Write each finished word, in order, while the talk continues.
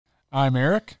I'm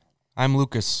Eric. I'm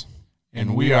Lucas.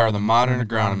 And we are the Modern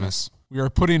Agronomists. We are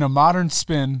putting a modern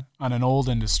spin on an old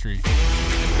industry.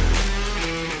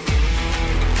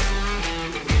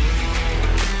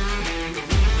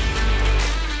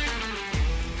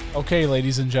 Okay,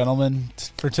 ladies and gentlemen,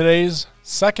 for today's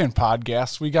second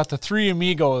podcast, we got the three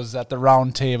amigos at the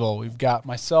round table. We've got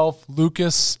myself,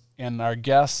 Lucas, and our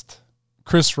guest,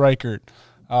 Chris Reichert.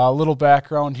 A little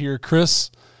background here. Chris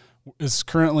is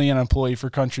currently an employee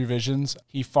for Country Visions.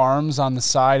 He farms on the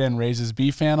side and raises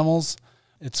beef animals.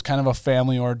 It's kind of a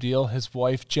family ordeal. His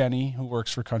wife, Jenny, who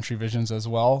works for Country Visions as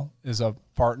well, is a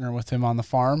partner with him on the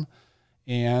farm.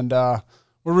 And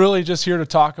we're really just here to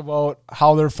talk about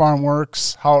how their farm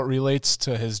works, how it relates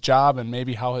to his job, and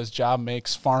maybe how his job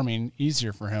makes farming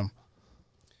easier for him.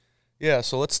 Yeah,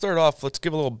 so let's start off. Let's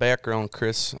give a little background,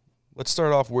 Chris. Let's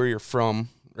start off where you're from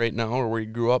right now, or where you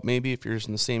grew up, maybe, if you're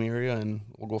in the same area, and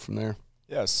we'll go from there.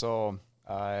 Yeah, so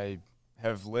I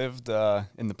have lived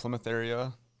in the Plymouth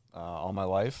area all my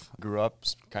life. Grew up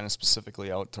kind of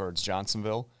specifically out towards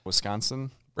Johnsonville,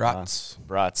 Wisconsin.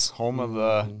 Bratz, home of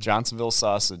the Johnsonville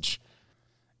sausage.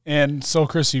 And so,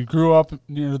 Chris, you grew up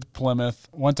near Plymouth,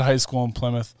 went to high school in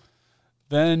Plymouth.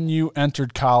 Then you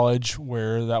entered college,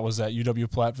 where that was at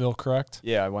UW-Platteville, correct?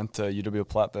 Yeah, I went to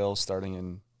UW-Platteville starting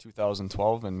in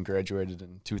 2012 and graduated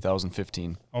in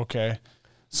 2015. Okay.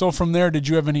 So from there, did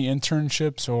you have any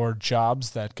internships or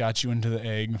jobs that got you into the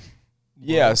ag world?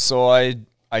 Yeah, so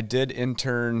I did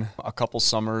intern a couple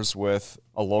summers with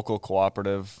a local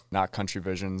cooperative, not Country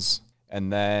Visions.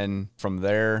 And then from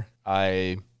there,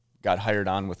 I got hired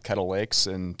on with Kettle Lakes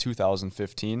in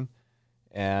 2015.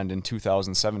 And in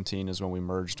 2017 is when we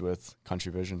merged with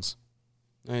Country Visions.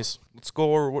 Nice. Let's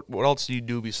go over what else do you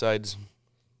do besides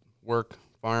work,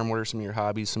 farm? What are some of your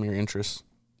hobbies, some of your interests?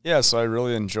 Yeah, so I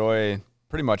really enjoy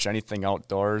pretty much anything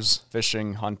outdoors,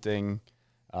 fishing, hunting,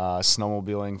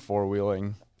 snowmobiling,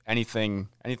 four-wheeling, anything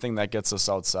that gets us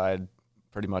outside,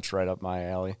 pretty much right up my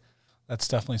alley. That's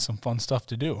definitely some fun stuff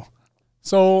to do.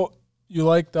 So you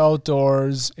like the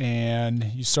outdoors, and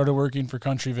you started working for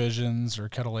Country Visions, or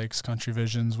Kettle Lakes Country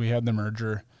Visions. We had the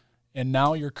merger, and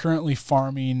now you're currently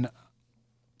farming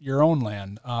your own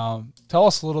land. Tell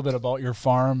us a little bit about your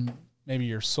farm, maybe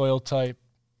your soil type,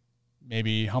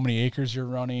 maybe how many acres you're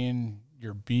running,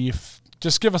 your beef.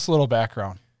 Just give us a little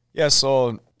background. Yeah,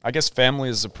 so I guess family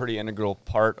is a pretty integral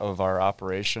part of our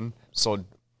operation. So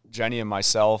Jenny and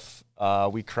myself,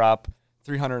 we crop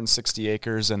 360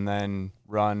 acres and then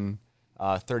run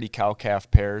 30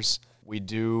 cow-calf pairs. We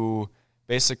do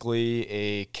basically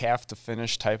a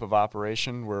calf-to-finish type of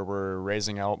operation where we're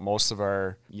raising out most of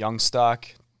our young stock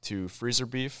to freezer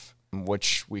beef,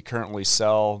 which we currently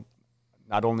sell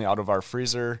not only out of our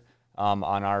freezer on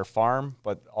our farm,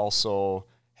 but also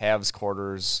halves,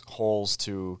 quarters, wholes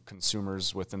to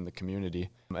consumers within the community.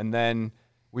 And then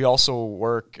we also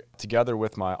work together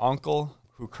with my uncle,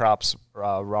 who crops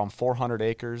around 400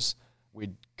 acres.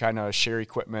 We kind of share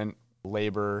equipment,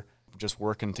 labor, just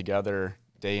working together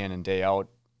day in and day out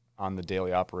on the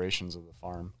daily operations of the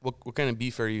farm. What kind of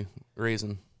beef are you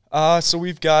raising? So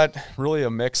we've got really a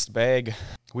mixed bag.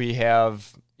 We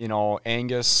have,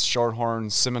 Angus, Shorthorn,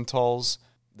 Simmentals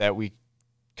that we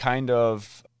kind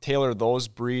of tailor those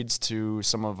breeds to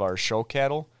some of our show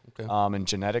cattle, okay, and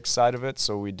genetic side of it.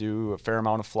 So we do a fair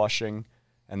amount of flushing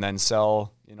and then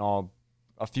sell,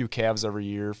 a few calves every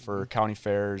year for county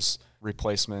fairs,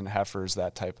 replacement heifers,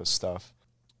 that type of stuff.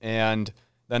 And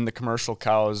then the commercial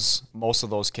cows, most of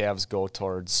those calves go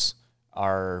towards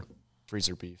our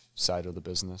freezer beef side of the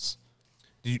business.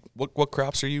 What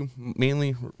crops are you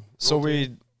mainly rotating? So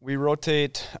we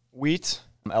rotate wheat,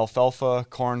 alfalfa,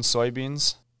 corn,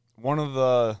 soybeans. One of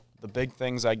the big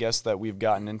things, I guess, that we've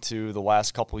gotten into the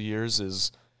last couple of years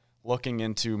is looking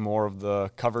into more of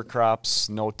the cover crops,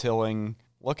 no-tilling,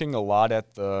 looking a lot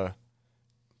at the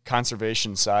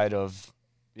conservation side of,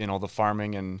 the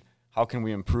farming and how can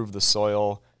we improve the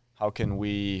soil, how can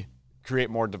we create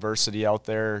more diversity out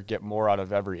there, get more out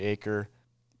of every acre.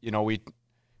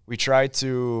 We try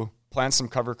to plant some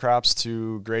cover crops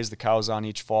to graze the cows on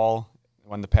each fall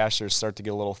when the pastures start to get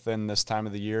a little thin this time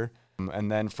of the year.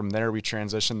 And then from there, we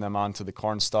transition them onto the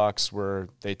corn stalks where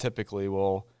they typically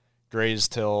will graze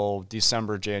till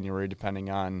December, January, depending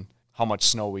on how much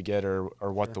snow we get or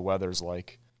what the weather's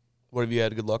like. What have you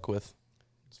had good luck with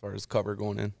as far as cover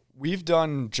going in? We've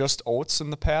done just oats in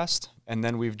the past, and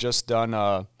then we've just done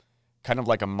a kind of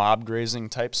like a mob grazing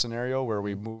type scenario where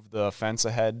we move the fence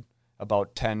ahead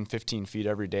about 10, 15 feet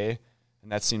every day,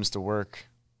 and that seems to work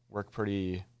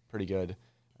pretty good.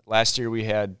 Last year we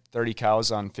had 30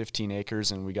 cows on 15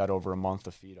 acres, and we got over a month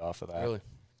of feed off of that. Really?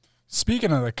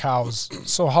 Speaking of the cows,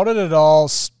 so how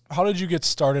did you get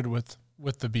started with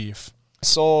the beef?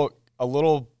 So a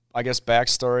little, I guess,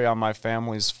 backstory on my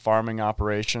family's farming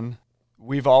operation.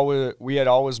 We had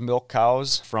always milked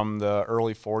cows from the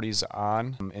early 40s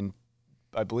on. In,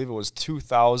 I believe it was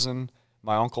 2000,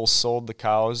 my uncle sold the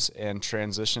cows and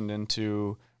transitioned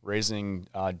into raising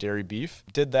dairy beef.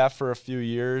 Did that for a few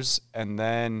years and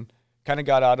then kind of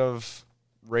got out of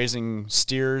raising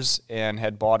steers and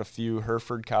had bought a few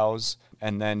Hereford cows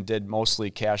and then did mostly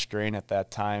cash grain at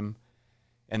that time.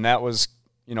 And that was,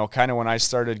 kind of when I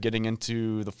started getting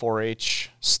into the 4-H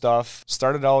stuff.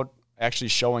 Started out actually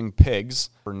showing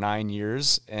pigs for 9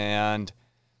 years, and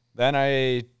then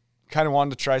I kind of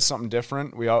wanted to try something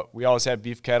different. We always had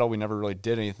beef cattle. We never really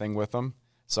did anything with them.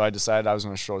 So I decided I was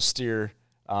going to show steer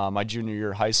my junior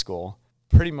year of high school.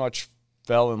 Pretty much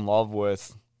fell in love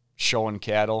with showing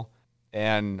cattle.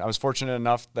 And I was fortunate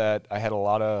enough that I had a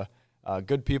lot of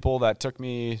good people that took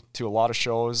me to a lot of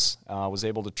shows. Was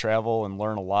able to travel and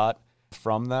learn a lot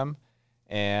from them.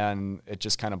 And it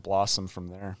just kind of blossomed from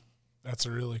there. That's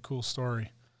a really cool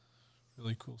story.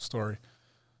 Really cool story.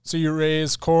 So you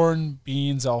raise corn,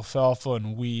 beans, alfalfa,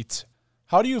 and wheat.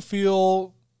 How do you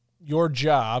feel your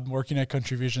job working at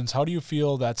Country Visions, how do you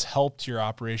feel that's helped your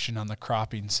operation on the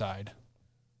cropping side?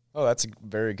 Oh, that's a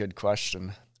very good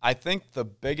question. I think the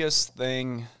biggest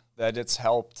thing that it's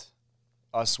helped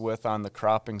us with on the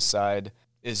cropping side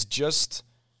is just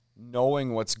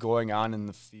knowing what's going on in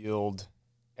the field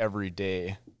every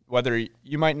day. Whether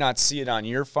you might not see it on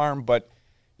your farm, but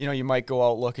you might go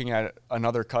out looking at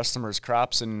another customer's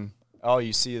crops and, oh,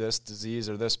 you see this disease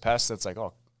or this pest. That's like,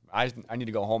 oh, I need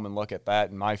to go home and look at that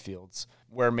in my fields.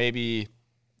 Where maybe,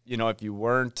 if you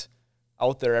weren't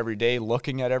out there every day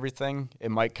looking at everything, it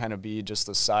might kind of be just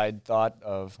a side thought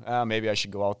of, maybe I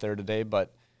should go out there today,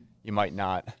 but you might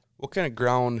not. What kind of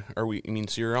ground are we?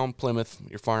 So you're around Plymouth,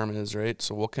 your farm is, right?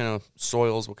 So what kind of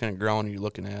soils, what kind of ground are you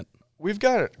looking at? We've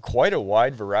got quite a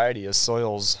wide variety of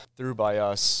soils through by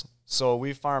us. So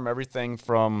we farm everything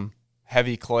from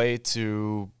heavy clay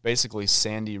to basically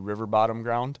sandy river bottom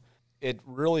ground. It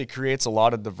really creates a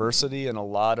lot of diversity and a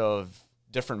lot of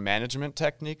different management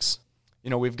techniques.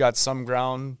 We've got some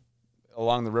ground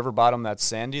along the river bottom that's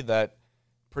sandy that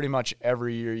pretty much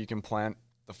every year you can plant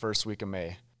the first week of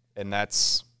May. And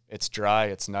it's dry,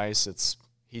 it's nice, it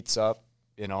heats up,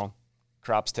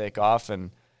 crops take off.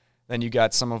 And then you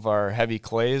got some of our heavy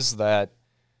clays that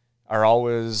are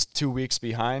always 2 weeks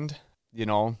behind.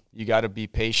 You got to be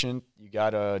patient. You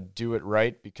got to do it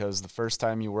right because the first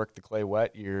time you work the clay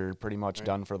wet, you're pretty much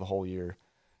done for the whole year.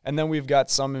 And then we've got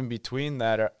some in between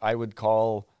that I would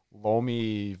call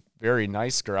loamy, very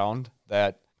nice ground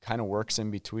that kind of works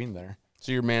in between there.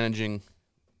 So you're managing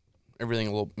everything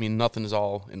a little, nothing is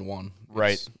all in one.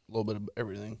 Right. It's a little bit of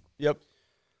everything. Yep.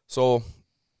 So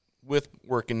with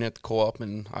working at the co-op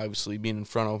and obviously being in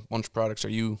front of a bunch of products, are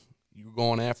you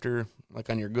going after, like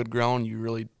on your good ground, you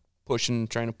really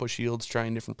trying to push yields,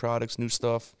 trying different products, new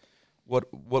stuff? What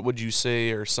would you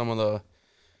say are some of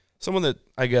the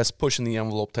I guess pushing the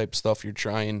envelope type stuff you're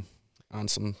trying on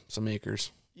some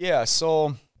acres? Yeah,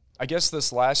 so I guess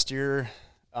this last year,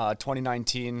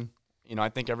 2019, I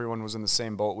think everyone was in the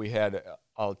same boat. We had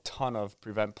a ton of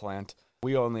prevent plant.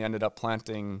 We only ended up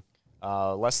planting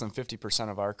less than 50%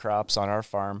 of our crops on our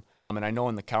farm. And I know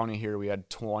in the county here we had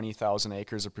 20,000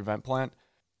 acres of prevent plant.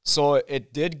 So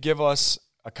it did give us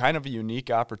a kind of a unique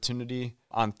opportunity.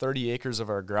 On 30 acres of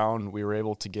our ground, we were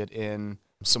able to get in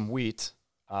some wheat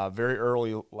very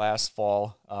early last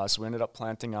fall. So we ended up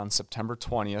planting on September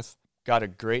 20th. Got a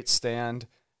great stand.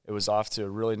 It was off to a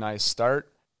really nice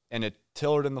start, and it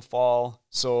tillered in the fall.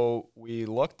 So we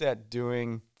looked at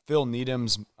doing Phil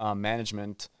Needham's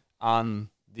management on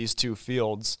these two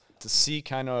fields to see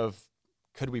kind of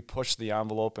could we push the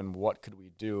envelope and what could we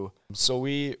do. So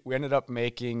we ended up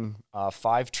making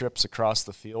 5 trips across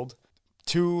the field,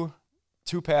 two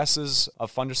passes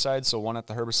of fungicide, so one at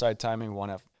the herbicide timing,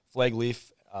 one at flag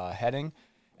leaf heading,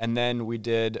 and then we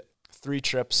did 3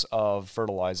 trips of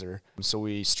fertilizer. So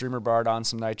we streamer barred on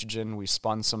some nitrogen, we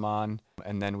spun some on,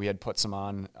 and then we had put some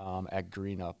on at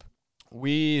green up.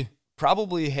 We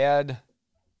probably had,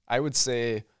 I would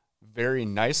say, very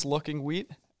nice looking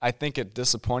wheat. I think it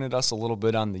disappointed us a little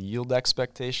bit on the yield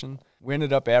expectation. We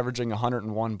ended up averaging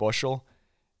 101 bushel.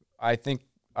 I think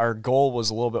our goal was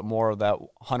a little bit more of that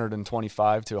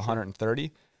 125 to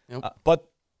 130. Yep. But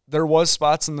there was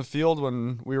spots in the field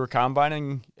when we were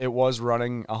combining, it was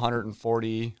running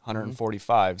 140,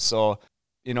 145. So,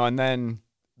 and then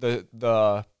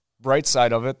the bright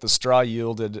side of it, the straw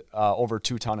yielded over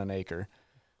 2 ton an acre.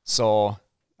 So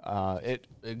it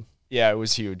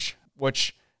was huge,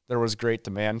 which there was great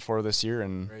demand for this year,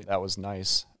 and that was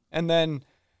nice. And then,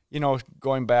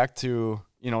 going back to,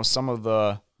 some of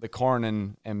the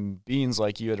corn and beans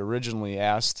like you had originally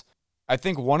asked, I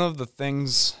think one of the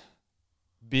things,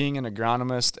 being an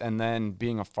agronomist and then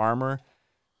being a farmer,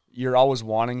 you're always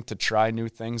wanting to try new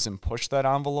things and push that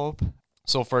envelope.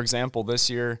 So, for example, this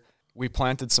year we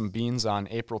planted some beans on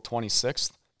April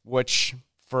 26th, which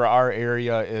for our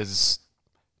area is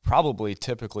probably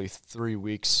typically 3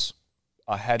 weeks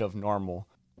ahead of normal.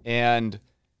 And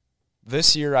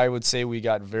this year I would say we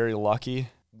got very lucky.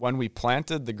 When we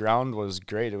planted, the ground was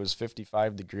great. It was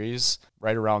 55 degrees,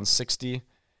 right around 60.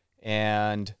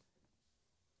 And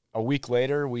a week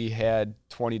later, we had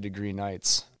 20-degree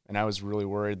nights. And I was really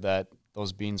worried that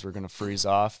those beans were going to freeze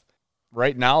off.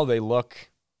 Right now, they look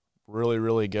really,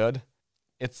 really good.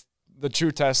 It's the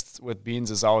true test with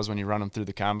beans is always when you run them through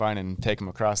the combine and take them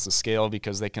across the scale,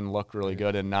 because they can look really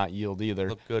good and not yield either.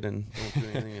 Look good and don't do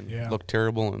anything and look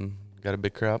terrible and got a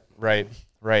big crop. Right.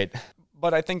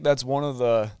 But I think that's one of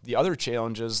the other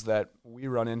challenges that we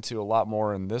run into a lot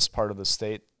more in this part of the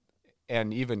state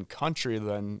and even country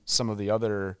than some of the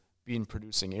other bean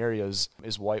producing areas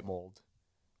is white mold.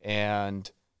 And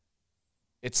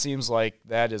it seems like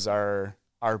that is our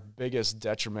biggest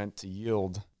detriment to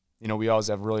yield. We always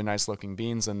have really nice looking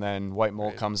beans, and then white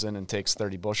mold comes in and takes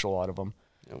 30 bushel out of them.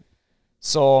 Yep.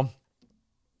 So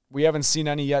we haven't seen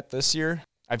any yet this year.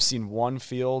 I've seen one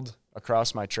field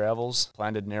across my travels,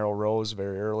 planted narrow rows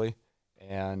very early,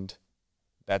 and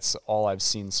that's all I've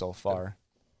seen so far.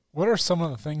 What are some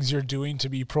of the things you're doing to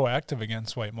be proactive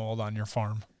against white mold on your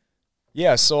farm?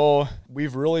 Yeah, so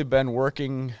we've really been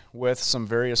working with some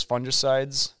various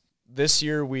fungicides. This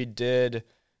year we did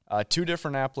 2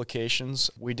 different applications.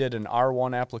 We did an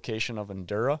R1 application of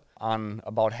Endura on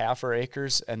about half our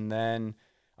acres, and then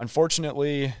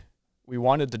unfortunately we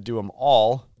wanted to do them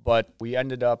all, but we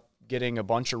ended up getting a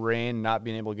bunch of rain, not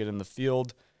being able to get in the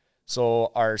field.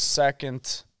 So our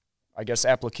second,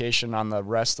 application on the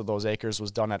rest of those acres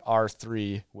was done at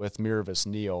R3 with Miravis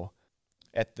Neo.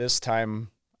 At this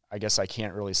time, I guess I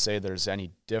can't really say there's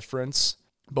any difference.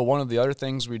 But one of the other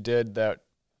things we did that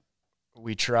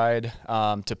we tried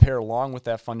to pair along with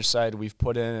that fungicide, we've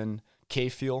put in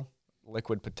K-Fuel,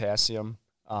 liquid potassium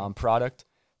product,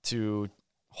 to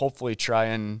hopefully try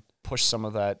and push some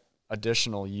of that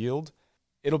additional yield.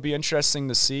 It'll be interesting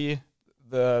to see.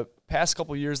 The past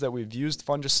couple years that we've used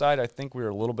fungicide, I think we were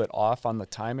a little bit off on the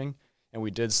timing, and we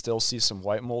did still see some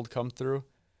white mold come through,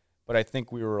 but I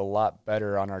think we were a lot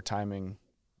better on our timing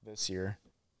this year.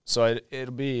 So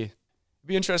it'll be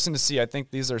interesting to see. I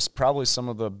think these are probably some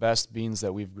of the best beans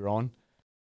that we've grown.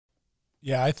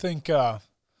 Yeah, I think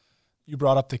you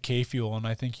brought up the K-Fuel, and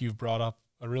I think you've brought up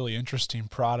a really interesting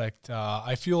product.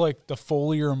 I feel like the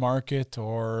foliar market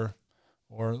or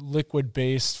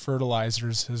liquid-based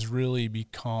fertilizers has really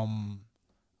become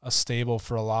a staple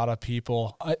for a lot of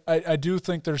people. I do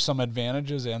think there's some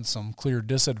advantages and some clear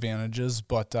disadvantages,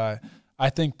 but I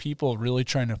think people really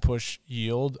trying to push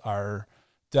yield are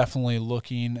definitely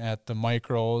looking at the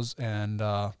micros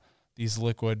and these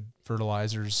liquid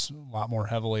fertilizers a lot more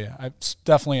heavily. It's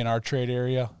definitely in our trade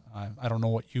area. I don't know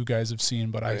what you guys have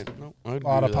seen, but a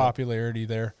lot of popularity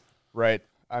there. Right.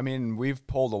 I mean, we've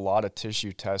pulled a lot of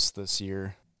tissue tests this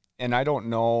year, and I don't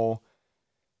know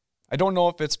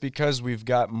if it's because we've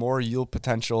got more yield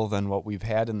potential than what we've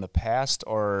had in the past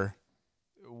or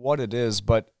what it is,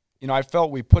 but I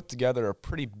felt we put together a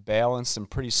pretty balanced and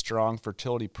pretty strong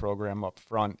fertility program up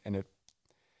front, and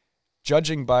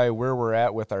judging by where we're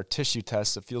at with our tissue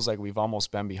tests, it feels like we've almost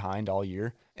been behind all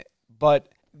year. But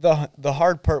the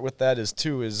hard part with that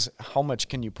is how much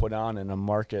can you put on in a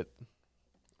market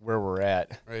where we're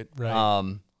at. Right.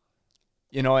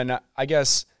 And I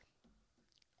guess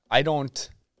I don't,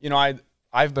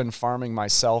 I've been farming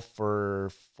myself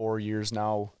for 4 years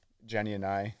now, Jenny and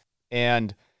I,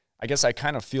 and I guess I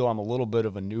kind of feel I'm a little bit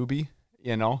of a newbie,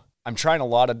 I'm trying a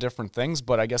lot of different things,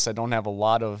 but I guess I don't have a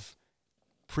lot of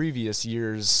previous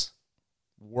years'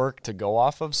 work to go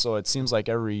off of. So it seems like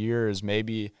every year is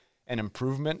maybe an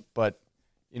improvement, but,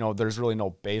 there's really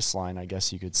no baseline, I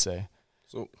guess you could say.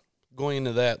 So going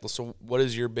into that, so what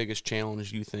is your biggest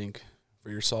challenge, you think, for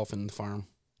yourself and the farm?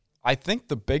 I think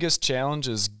the biggest challenge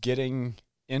is getting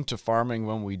into farming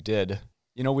when we did.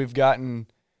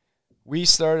 We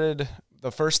started,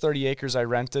 the first 30 acres I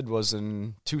rented was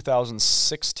in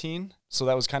 2016. So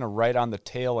that was kind of right on the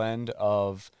tail end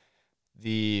of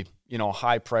the,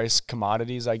 high price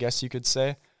commodities, I guess you could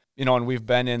say. And we've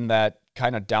been in that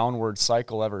kind of downward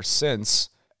cycle ever since.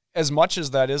 As much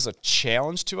as that is a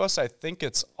challenge to us, I think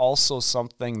it's also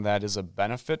something that is a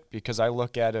benefit, because I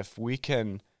look at if we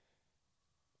can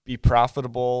be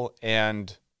profitable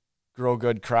and grow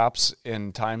good crops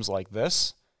in times like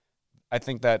this, I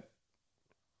think that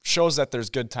shows that there's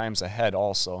good times ahead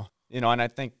also. And I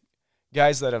think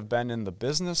guys that have been in the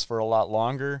business for a lot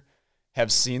longer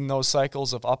have seen those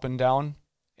cycles of up and down,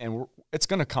 and it's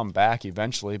going to come back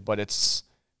eventually, but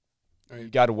you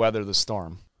got to weather the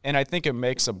storm. And I think it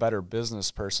makes a better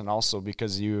business person also,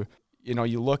 because you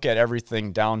look at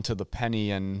everything down to the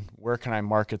penny, and where can I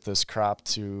market this crop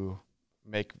to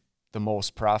make the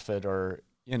most profit, or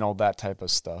that type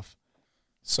of stuff.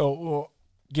 So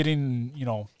getting,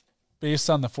 based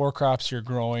on the 4 crops you're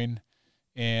growing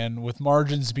and with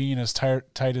margins being as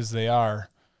tight as they are,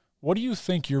 what do you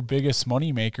think your biggest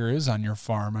moneymaker is on your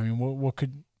farm? I mean, what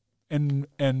could, and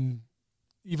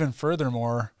even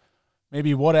furthermore,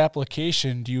 maybe what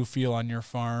application do you feel on your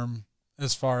farm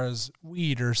as far as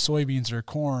wheat or soybeans or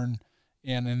corn,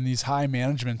 and in these high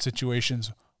management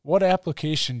situations, what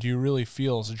application do you really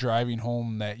feel is driving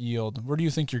home that yield? Where do you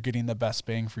think you're getting the best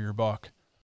bang for your buck?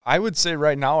 I would say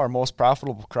right now our most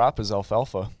profitable crop is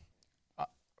alfalfa.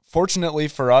 Fortunately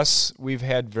for us, we've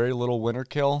had very little winter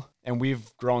kill, and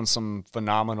we've grown some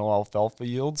phenomenal alfalfa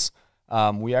yields.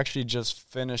 We actually just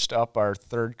finished up our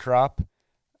 3rd crop.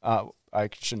 I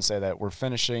shouldn't say that. We're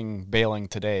finishing baling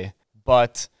today.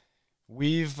 But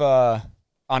we've, on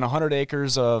 100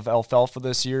 acres of alfalfa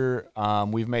this year,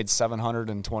 we've made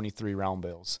 723 round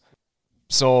bales.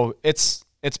 So it's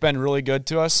been really good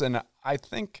to us, and I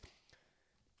think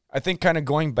kind of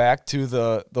going back to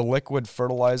the liquid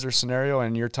fertilizer scenario,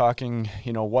 and you're talking,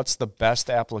 what's the best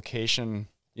application,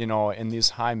 in these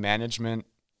high management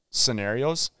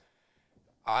scenarios,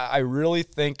 I really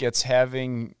think it's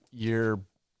having your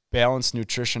balanced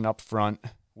nutrition up front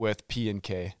with P and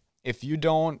K. If you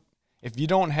don't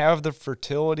have the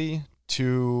fertility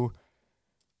to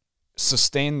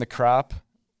sustain the crop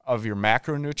of your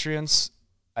macronutrients,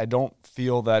 I don't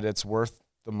feel that it's worth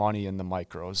the money in the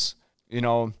micros.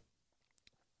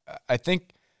 I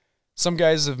think some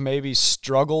guys have maybe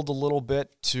struggled a little bit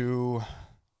to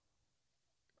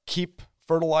keep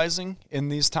fertilizing in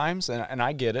these times, and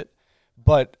I get it.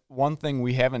 But one thing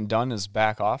we haven't done is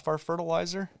back off our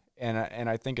fertilizer, and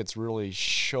I think it's really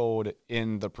showed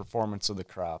in the performance of the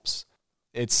crops.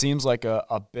 It seems like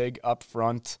a big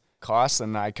upfront cost,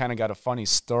 and I kind of got a funny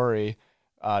story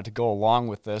to go along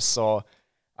with this. So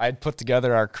I'd put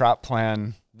together our crop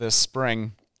plan this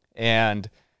spring, and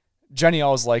Jenny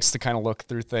always likes to kind of look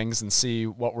through things and see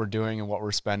what we're doing and what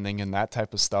we're spending and that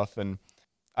type of stuff. And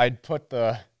I'd put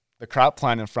the crop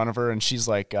plan in front of her, and she's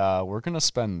like, we're going to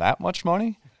spend that much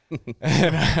money?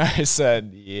 And I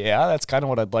said, yeah, that's kind of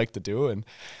what I'd like to do.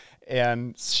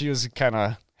 And she was kind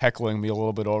of heckling me a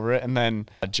little bit over it. And then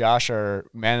Josh, our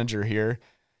manager here,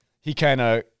 he kind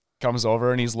of comes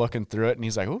over and he's looking through it, and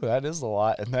he's like, "Ooh, that is a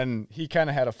lot." And then he kind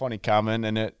of had a funny comment,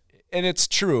 and it's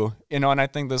true, and I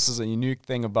think this is a unique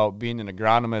thing about being an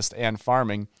agronomist and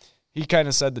farming. He kind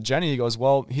of said to Jenny, he goes,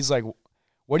 well, he's like,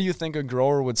 what do you think a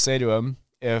grower would say to him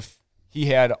if he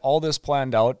had all this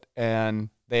planned out and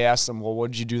they asked him, well,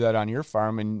 what did you do that on your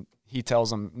farm? And he tells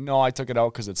them, no, I took it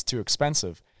out because it's too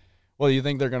expensive. Well, you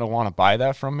think they're going to want to buy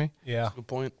that from me? Yeah. Good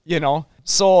point.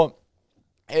 So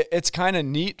it's kind of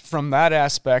neat from that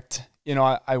aspect.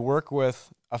 I work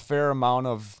with a fair amount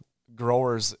of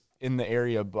growers in the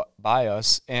area by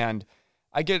us, and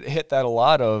I get hit that a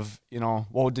lot of,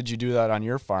 well, did you do that on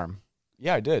your farm?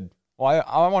 Yeah, I did. Well,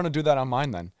 I want to do that on mine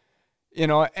then.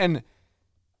 And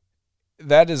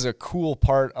that is a cool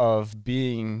part of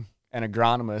being an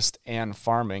agronomist and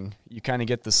farming. You kind of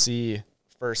get to see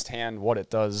firsthand what it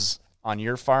does on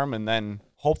your farm, and then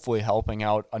hopefully helping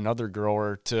out another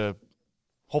grower to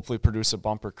hopefully produce a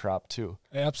bumper crop too.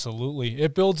 Absolutely.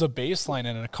 It builds a baseline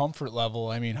and a comfort level.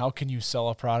 I mean, how can you sell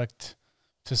a product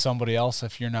to somebody else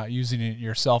if you're not using it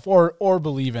yourself or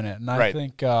believe in it? And I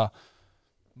think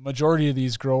majority of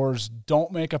these growers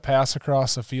don't make a pass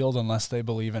across the field unless they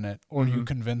believe in it, or you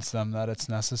convince them that it's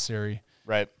necessary.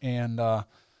 Right. And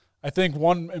I think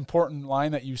one important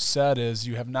line that you said is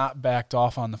you have not backed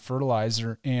off on the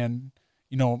fertilizer. And,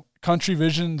 Country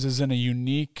Visions is in a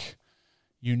unique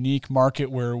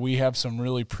market where we have some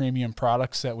really premium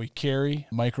products that we carry,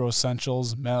 Micro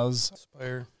Essentials, Mez,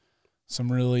 Aspire.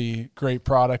 Some really great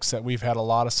products that we've had a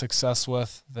lot of success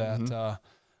with that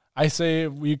I say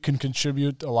we can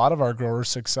contribute a lot of our growers'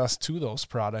 success to those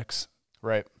products.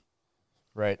 Right.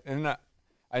 And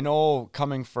I know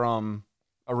coming from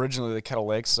originally the Kettle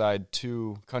Lake side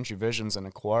to Country Visions and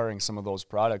acquiring some of those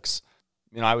products,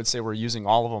 I would say we're using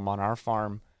all of them on our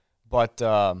farm, but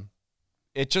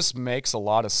it just makes a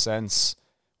lot of sense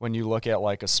when you look at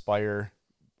like Aspire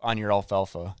on your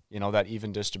alfalfa, that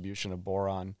even distribution of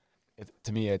boron.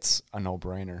 to me, it's a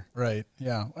no-brainer. Right.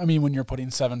 Yeah. I mean, when you're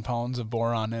putting 7 pounds of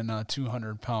boron in a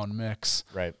 200-pound mix,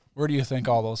 Right. where do you think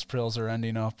all those prills are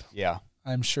ending up? Yeah.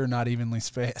 I'm sure not evenly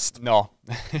spaced. No.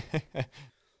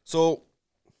 So,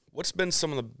 what's been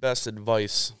some of the best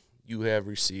advice you have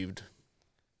received,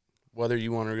 whether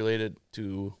you want to relate it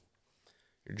to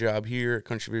your job here at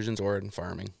Country Visions or in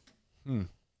farming?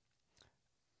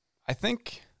 I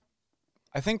think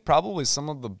probably some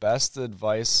of the best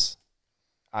advice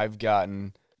I've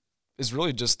gotten is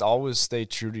really just always stay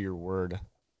true to your word.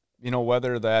 You know,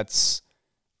 whether that's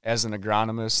as an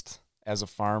agronomist, as a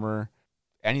farmer,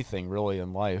 anything really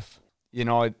in life. You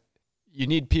know, you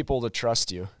need people to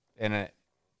trust you. And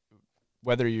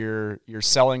whether you're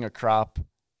selling a crop,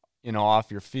 you know, off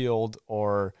your field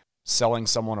or selling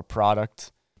someone a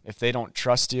product, if they don't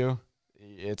trust you,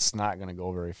 it's not going to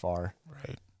go very far.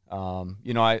 Right.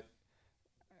 You know,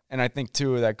 I think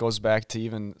too that goes back to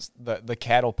even the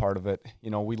cattle part of it.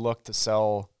 You know, we look to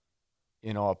sell,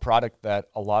 you know, a product that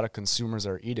a lot of consumers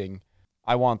are eating.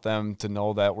 I want them to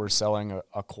know that we're selling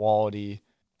a quality,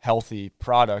 healthy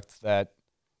product that,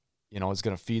 you know, is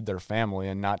going to feed their family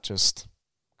and not just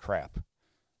crap.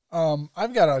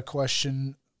 I've got a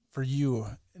question for you.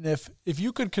 And if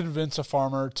you could convince a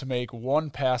farmer to make one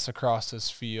pass across this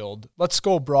field, let's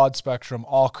go broad spectrum,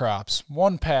 all crops,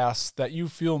 one pass that you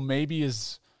feel maybe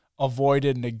is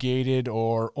avoided, negated,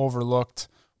 or overlooked,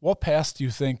 what pass do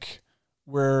you think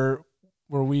where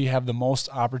we have the most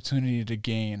opportunity to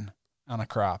gain on a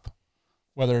crop,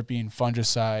 whether it being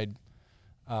fungicide,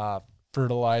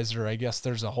 fertilizer? I guess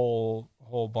there's a whole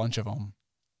bunch of them.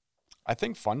 I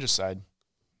think fungicide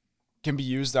can be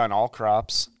used on all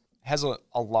crops, has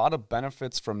a lot of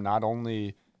benefits from not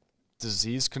only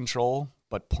disease control,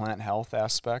 but plant health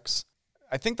aspects.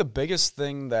 I think the biggest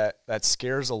thing that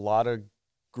scares a lot of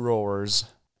growers,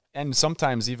 and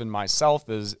sometimes even myself,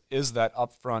 is that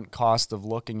upfront cost of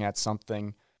looking at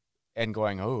something and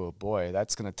going, oh boy,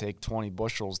 that's going to take 20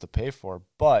 bushels to pay for.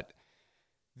 But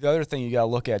the other thing you got to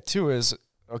look at too is,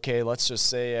 okay, let's just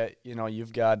say, you know,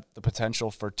 you've got the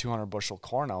potential for 200 bushel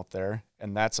corn out there,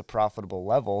 and that's a profitable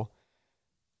level.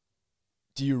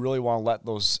 Do you really want to let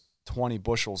those 20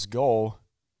 bushels go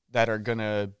that are going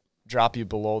to drop you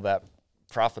below that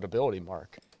profitability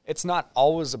mark? It's not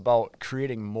always about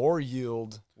creating more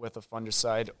yield with a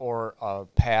fungicide or a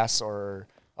pass or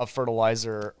a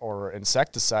fertilizer or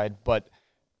insecticide, but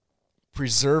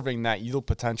preserving that yield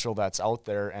potential that's out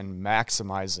there and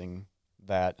maximizing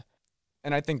that.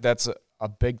 And I think that's a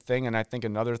big thing. And I think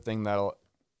another thing that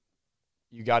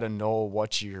you got to know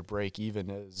what your break even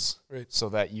is, right, so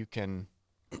that you can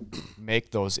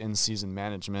make those in-season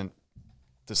management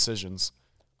decisions.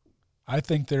 I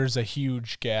think there's a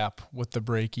huge gap with the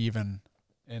break even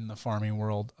in the farming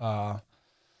world. And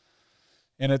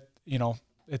it, you know,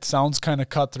 it sounds kind of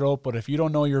cutthroat, but if you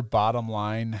don't know your bottom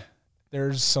line,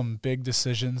 there's some big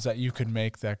decisions that you could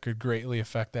make that could greatly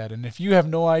affect that. And if you have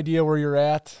no idea where you're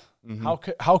at,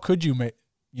 how could you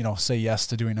say yes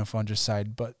to doing a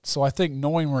fungicide? But so I think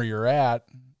knowing where you're at,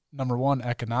 number one,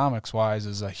 economics wise,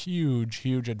 is a huge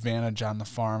advantage on the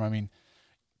farm. I mean,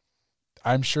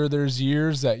 I'm sure there's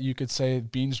years that you could say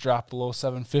beans drop below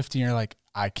 750 and you're like,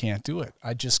 I can't do it.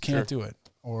 I just can't do it.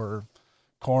 Or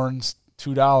corn's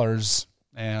 $2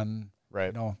 and, right,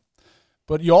 you know.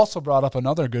 But you also brought up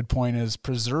another good point, is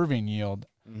preserving yield.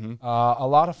 A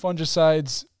lot of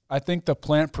fungicides, I think the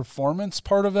plant performance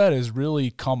part of that has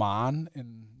really come on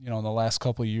in, you know, in the last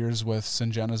couple of years with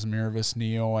Syngenta's Miravis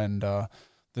Neo and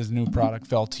this new product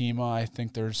Veltima. I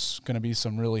think there's going to be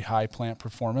some really high plant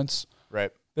performance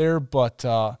there,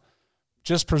 but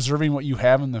just preserving what you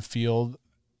have in the field,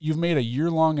 you've made a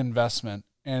year-long investment,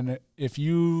 and if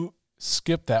you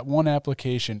skip that one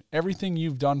application, everything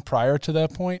you've done prior to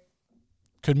that point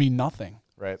could mean nothing.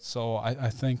 Right. So I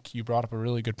think you brought up a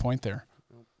really good point there.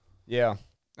 Yeah.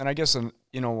 And I guess,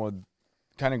 you know,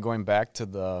 kind of going back to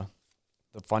the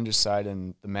fungicide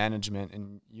and the management,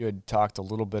 and you had talked a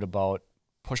little bit about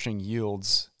pushing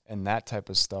yields and that type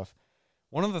of stuff.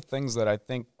 One of the things that I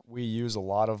think we use a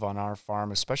lot of on our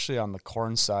farm, especially on the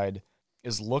corn side,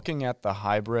 is looking at the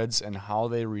hybrids and how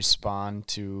they respond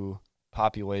to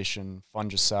population,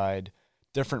 fungicide,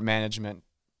 different management,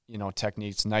 you know,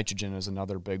 techniques. Nitrogen is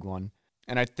another big one.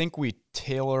 And I think we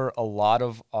tailor a lot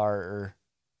of our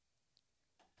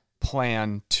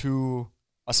plan to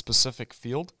a specific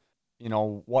field. You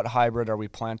know, what hybrid are we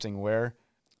planting where?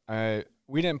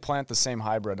 We didn't plant the same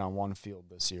hybrid on one field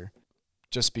this year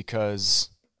just because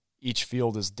each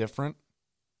field is different.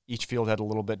 Each field had a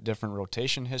little bit different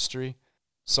rotation history.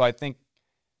 So I think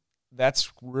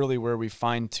that's really where we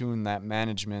fine-tune that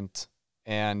management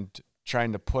and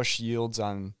trying to push yields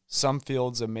on some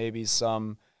fields and maybe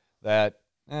some that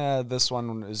this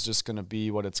one is just going to be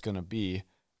what it's going to be.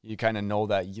 You kind of know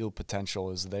that yield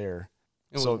potential is there.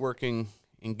 And so working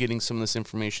and getting some of this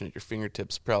information at your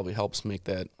fingertips probably helps make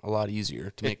that a lot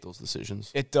easier to make those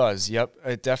decisions. It does. Yep.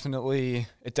 It definitely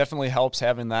helps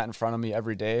having that in front of me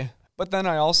every day. But then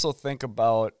I also think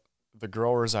about the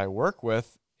growers I work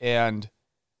with, and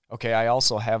okay, I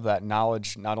also have that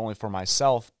knowledge not only for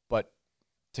myself, but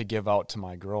to give out to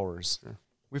my growers. Sure.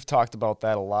 We've talked about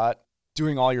that a lot.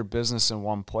 Doing all your business in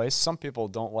one place. Some people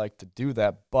don't like to do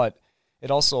that, but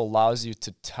it also allows you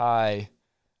to tie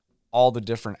all the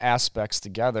different aspects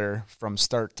together from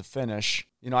start to finish.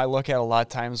 You know, I look at a lot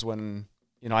of times when,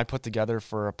 you know, I put together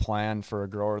for a plan for a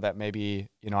grower that maybe,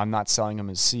 you know, I'm not selling him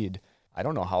his seed. I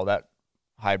don't know how that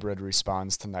hybrid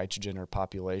responds to nitrogen or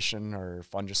population or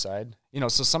fungicide. You know,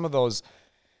 so some of those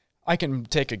I can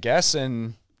take a guess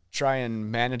and try and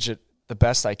manage it the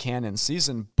best I can in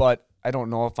season, but I don't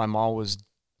know if I'm always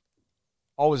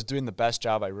doing the best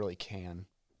job I really can.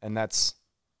 And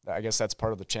I guess that's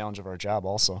part of the challenge of our job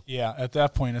also. Yeah, at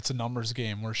that point, it's a numbers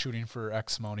game. We're shooting for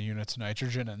X amount of units of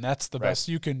nitrogen, and that's the best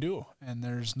you can do. And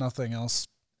there's nothing else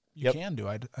you can do,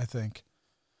 I think.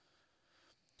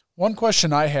 One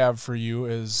question I have for you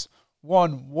is,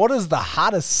 what is the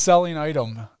hottest selling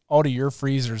item out of your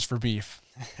freezers for beef?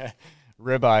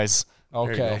 Ribeyes.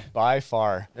 Okay. By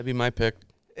far. That'd be my pick.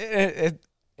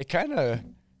 It kind of,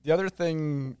 the other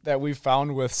thing that we've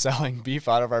found with selling beef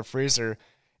out of our freezer,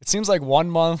 it seems like 1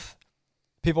 month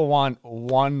people want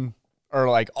one or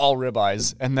like all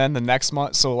ribeyes, and then the next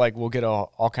month, so like we'll get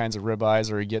all kinds of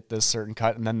ribeyes or we get this certain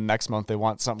cut, and then the next month they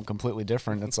want something completely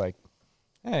different. It's like,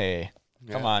 hey,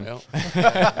 come on.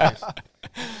 Nice.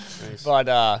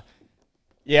 But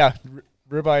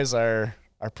ribeyes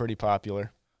are pretty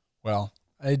popular. Well,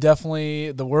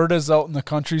 the word is out in the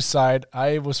countryside.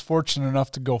 I was fortunate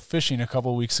enough to go fishing a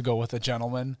couple of weeks ago with a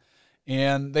gentleman,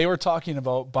 and they were talking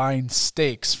about buying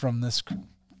steaks from this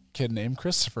kid named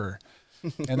Christopher.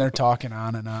 And they're talking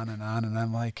on and on and on. And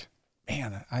I'm like,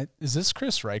 man, is this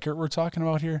Chris Reichert we're talking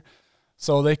about here?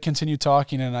 So they continue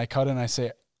talking, and I cut in. I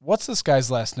say, what's this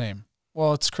guy's last name?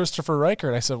 Well, it's Christopher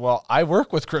Reichert. I said, well, I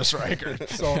work with Chris Reichert.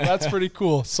 So that's pretty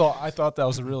cool. So I thought that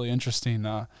was a really interesting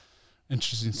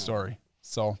story.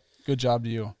 So good job to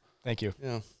you. Thank you.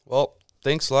 Yeah. Well,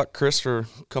 thanks a lot, Chris, for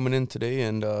coming in today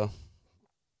and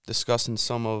discussing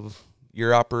some of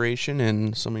your operation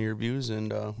and some of your views,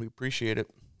 and we appreciate it.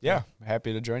 Yeah,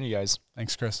 happy to join you guys.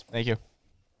 Thanks, Chris. Thank you.